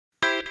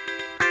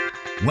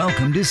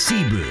Welcome to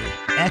Cebu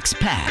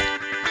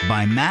Expat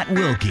by Matt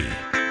Wilkie,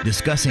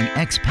 discussing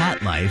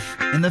expat life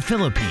in the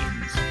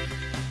Philippines.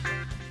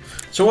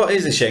 So what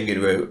is the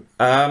Schengen route?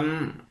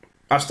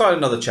 I've started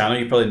another channel,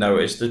 you probably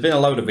noticed. There's been a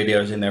load of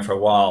videos in there for a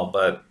while,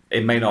 but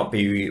it may not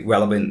be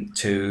relevant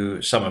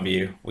to some of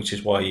you, which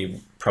is why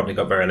you've probably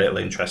got very little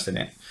interest in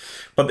it.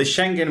 But the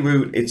Schengen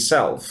route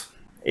itself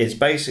is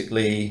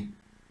basically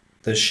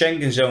the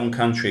Schengen zone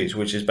countries,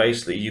 which is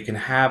basically you can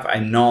have a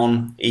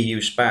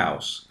non-EU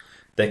spouse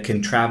that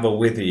can travel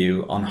with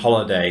you on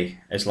holiday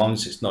as long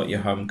as it's not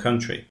your home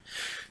country.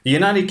 The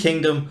United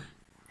Kingdom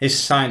is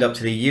signed up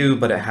to the EU,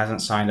 but it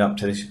hasn't signed up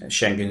to the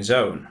Schengen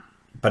zone.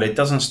 But it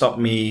doesn't stop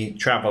me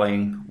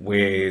traveling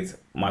with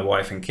my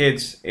wife and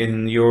kids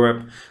in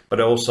Europe, but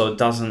it also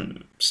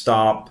doesn't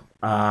stop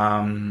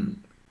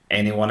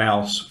anyone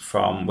else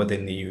from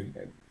within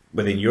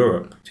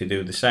Europe to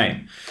do the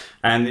same.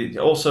 And it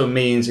also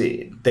means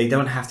they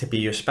don't have to be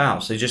your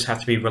spouse, they just have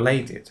to be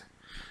related.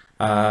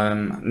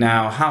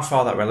 Now, how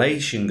far that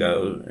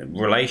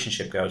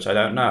relationship goes, I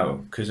don't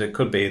know, because it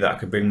could be that I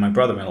could bring my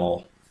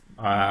brother-in-law,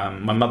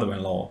 my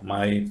mother-in-law,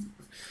 my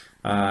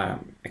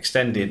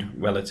extended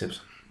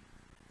relatives.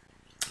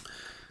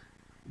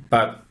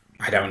 But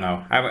I don't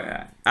know.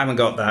 I haven't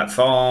got that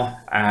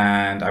far,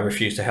 and I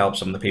refuse to help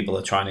some of the people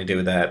that are trying to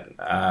do that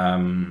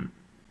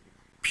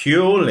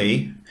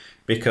purely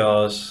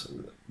because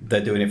they're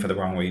doing it for the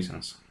wrong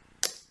reasons.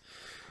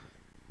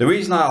 The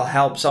reason I'll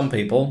help some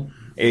people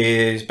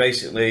is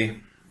basically,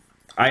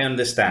 I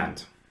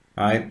understand,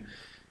 right?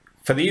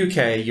 For the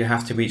UK, you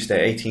have to reach the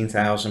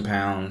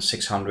 £18,000,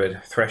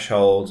 600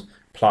 threshold,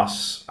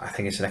 plus I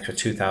think it's an extra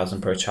 2,000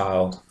 per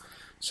child.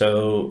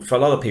 So for a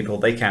lot of people,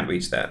 they can't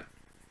reach that.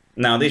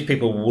 Now, these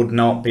people would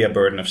not be a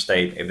burden of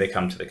state if they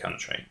come to the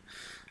country.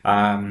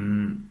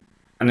 And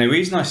the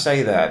reason I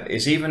say that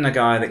is even the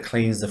guy that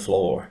cleans the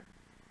floor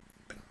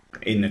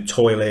in the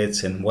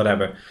toilets and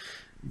whatever,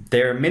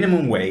 they're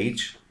minimum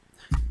wage,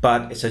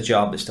 but it's a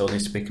job that still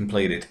needs to be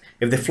completed.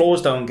 If the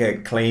floors don't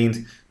get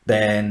cleaned,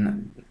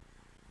 then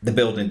the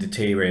building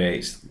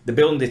deteriorates. The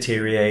building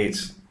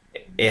deteriorates,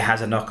 it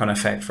has a knock-on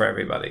effect for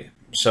everybody.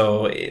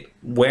 So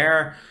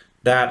where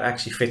that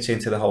actually fits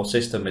into the whole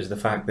system is the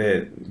fact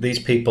that these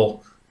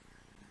people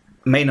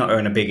may not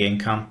earn a big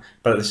income,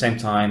 but at the same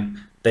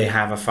time, they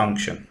have a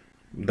function.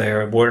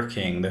 They're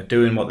working, they're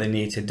doing what they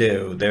need to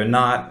do. They're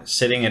not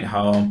sitting at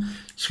home,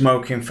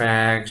 smoking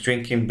fags,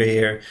 drinking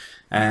beer,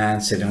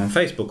 and sitting on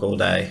Facebook all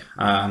day,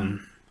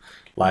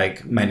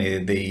 like many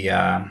of the,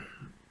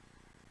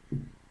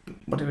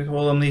 what do we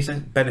call them these days?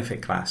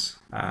 Benefit class,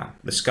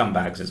 the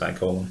scumbags as I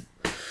call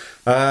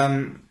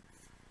them.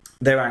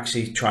 They're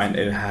actually trying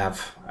to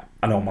have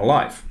a normal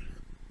life.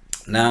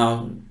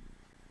 Now,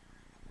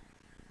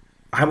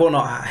 I will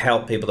not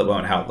help people that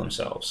won't help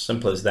themselves,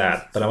 simple as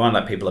that, but I won't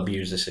let people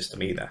abuse the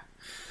system either.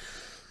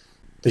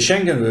 The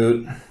Schengen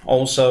route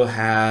also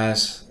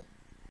has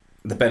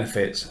the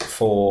benefits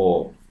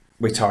for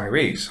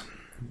retirees.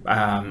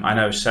 I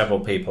know several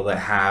people that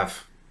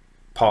have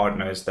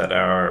partners that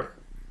are,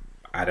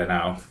 I don't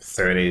know,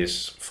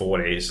 30s,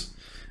 40s,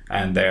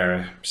 and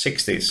their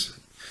 60s.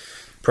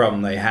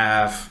 Problem they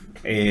have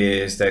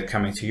is they're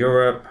coming to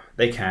Europe,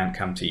 they can't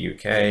come to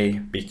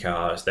UK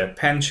because their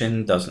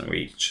pension doesn't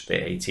reach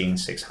the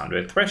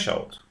 18,600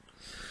 threshold.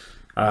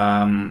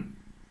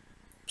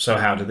 So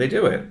how do they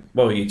do it?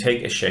 Well, you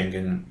take a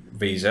Schengen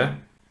visa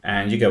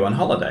and you go on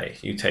holiday.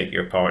 You take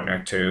your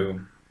partner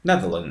to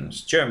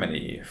Netherlands,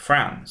 Germany,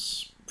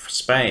 France,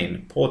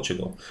 Spain,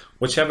 Portugal,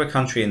 whichever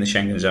country in the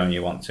Schengen zone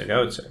you want to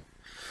go to.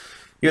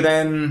 You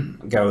then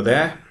go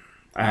there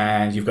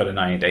and you've got a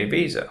 90-day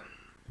visa.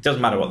 It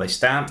doesn't matter what they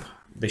stamp,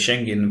 the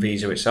Schengen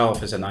visa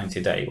itself is a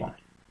 90-day one.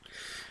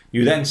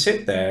 You then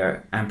sit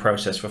there and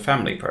process for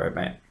family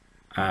permit.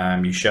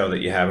 You show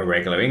that you have a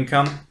regular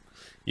income,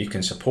 you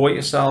can support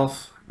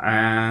yourself,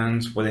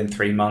 and within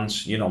 3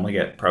 months you normally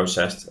get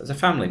processed as a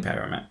family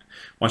permit.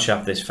 Once you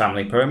have this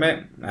family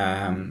permit,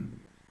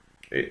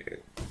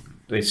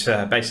 it's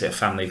basically a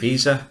family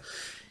visa.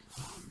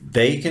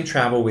 They can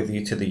travel with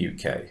you to the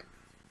UK.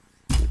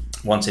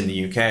 Once in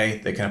the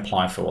UK, they can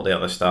apply for all the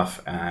other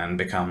stuff and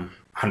become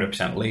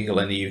 100% legal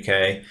in the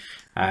UK,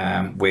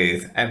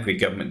 with every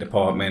government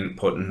department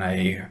putting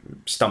a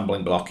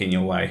stumbling block in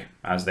your way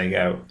as they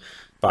go.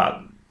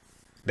 But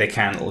they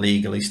can't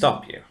legally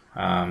stop you.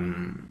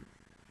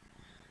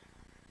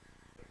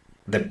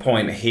 The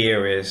point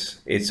here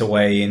is it's a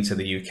way into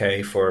the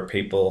UK for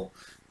people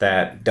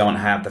that don't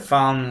have the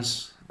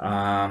funds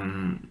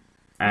and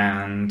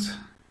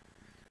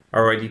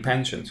are already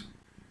pensioned.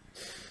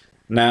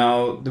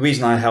 Now, the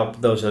reason I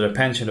help those that are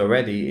pensioned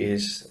already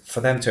is for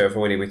them to have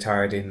already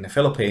retired in the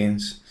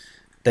Philippines.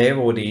 They've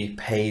already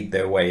paid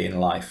their way in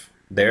life.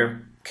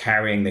 They're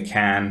carrying the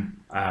can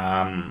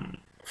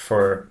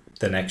for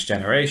the next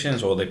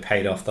generations, or they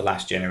paid off the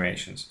last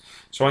generations.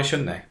 So why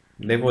shouldn't they?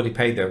 They've already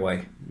paid their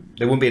way.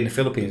 They wouldn't be in the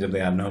Philippines if they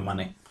had no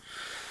money.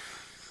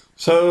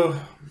 So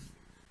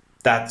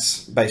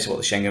that's basically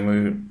what the Schengen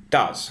route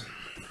does.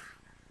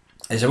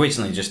 It's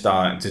originally just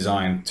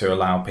designed to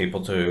allow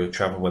people to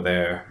travel with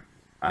their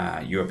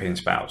European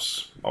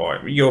spouse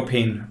or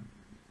European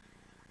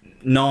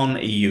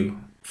non-EU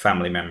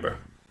family member.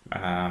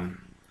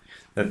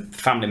 The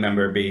family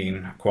member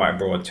being quite a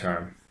broad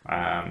term,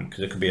 because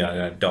it could be an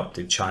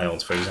adopted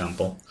child, for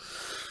example.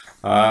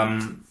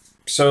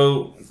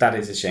 So that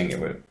is the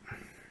Schengen route.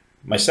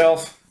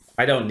 Myself,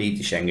 I don't need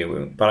the Schengen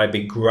route, but I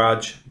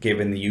begrudge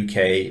giving the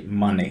UK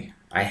money.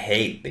 I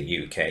hate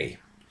the UK.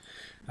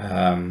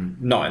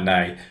 Not in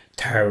a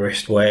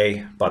terrorist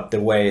way, but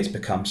the way it's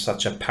become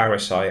such a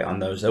parasite on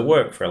those that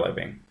work for a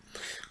living.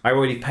 I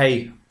already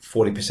pay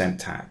 40%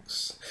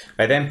 tax.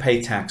 I then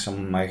pay tax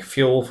on my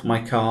fuel for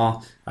my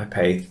car. I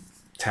pay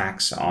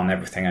tax on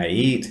everything I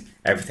eat,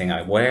 everything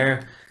I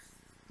wear.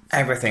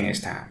 Everything is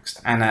taxed,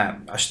 and at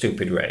a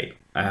stupid rate.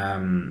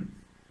 A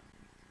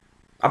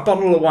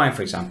bottle of wine,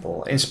 for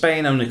example, in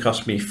Spain only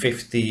cost me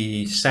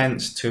 50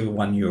 cents to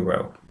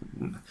 €1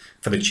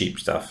 for the cheap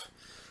stuff.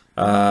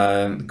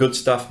 Good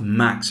stuff,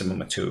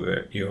 maximum of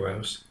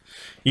 €2.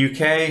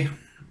 UK,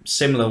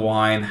 similar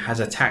wine has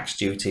a tax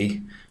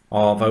duty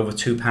of over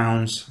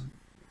 £2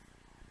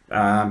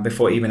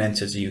 before it even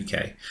enters the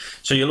UK.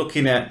 So you're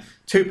looking at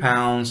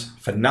 £2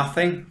 for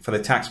nothing, for the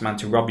taxman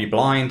to rob you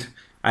blind,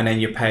 and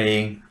then you're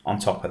paying on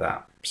top of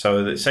that.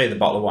 So say the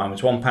bottle of wine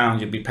was £1,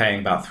 you'd be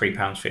paying about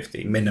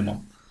 £3.50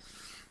 minimum,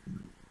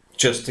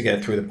 just to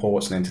get through the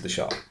ports and into the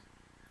shop.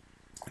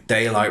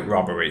 Daylight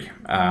robbery,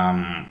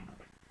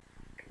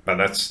 but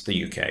that's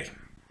the UK.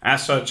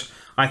 As such,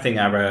 I think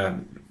I have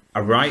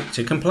a right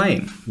to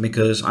complain,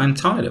 because I'm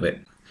tired of it.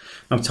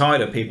 I'm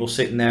tired of people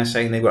sitting there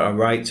saying they've got a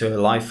right to a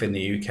life in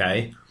the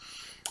UK,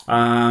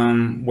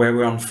 where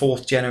we're on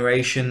 4th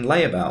generation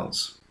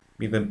layabouts,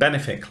 even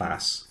benefit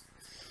class.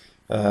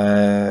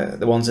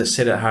 The ones that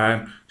sit at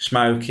home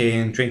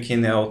smoking,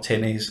 drinking their old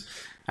tinnies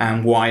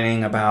and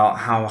whining about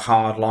how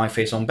hard life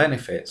is on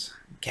benefits.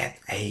 Get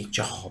a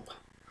job.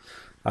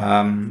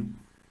 I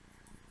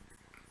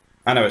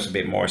know it's a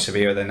bit more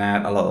severe than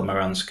that. A lot of them are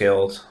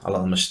unskilled, a lot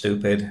of them are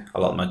stupid, a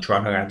lot of them are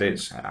drug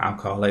addicts,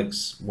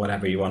 alcoholics,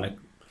 whatever you want to.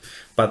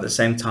 But at the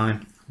same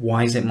time,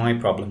 why is it my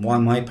problem? Why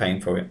am I paying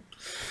for it?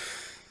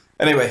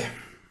 Anyway,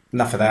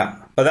 enough of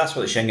that. But that's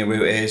what the Schengen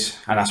route is,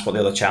 and that's what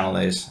the other channel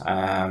is.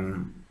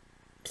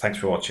 Thanks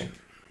for watching.